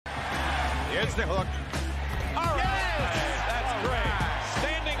Here's the hook. All right. Yes! That's great.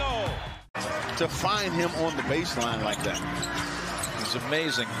 Standing O. To find him on the baseline like that. It's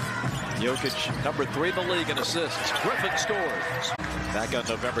amazing. Jokic, number 3 in the league in assists. Griffin scores. Back on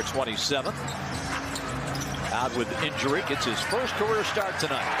November 27th. Out with injury. Gets his first career start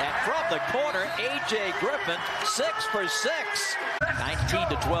tonight. And from the corner, A.J. Griffin, 6 for 6.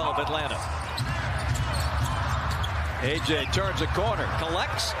 19-12 Atlanta. A.J. turns a corner,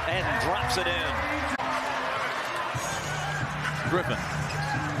 collects, and drops it in. Griffin.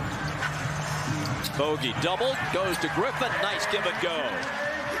 Bogey doubled, goes to Griffin. Nice give and go.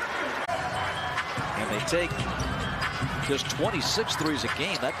 And they take just 26 threes a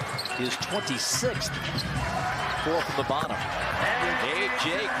game. That is 26th. 4 from the bottom.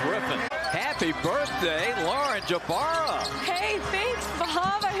 A.J. Griffin. Happy birthday, Lauren Jabara. Hey, thanks,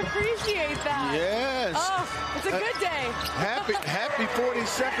 Bob. I appreciate that. Yes. Oh, it's a good day. Happy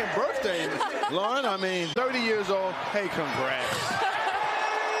 42nd birthday, Lauren. I mean, 30 years old. Hey, congrats.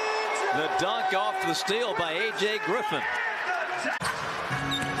 The dunk off the steal by A.J. Griffin.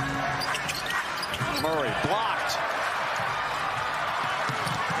 Murray blocked.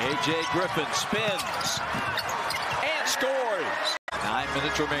 A.J. Griffin spins and scores. 9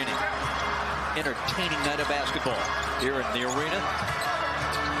 minutes remaining. Entertaining night of basketball here in the arena.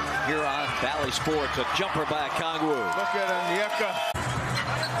 Here on Valley Sports, a jumper by Kongwu. Look at him,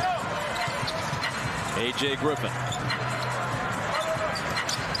 A.J. Griffin.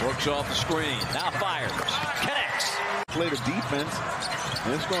 Works off the screen. Now fires. Connects. Play the defense,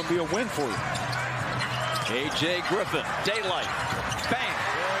 and it's going to be a win for you. A.J. Griffin. Daylight. Bang.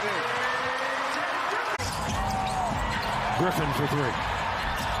 Griffin for 3.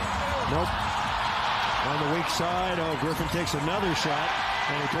 Nope. On the weak side. Oh, Griffin takes another shot,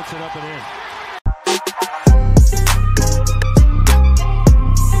 and he puts it up and in.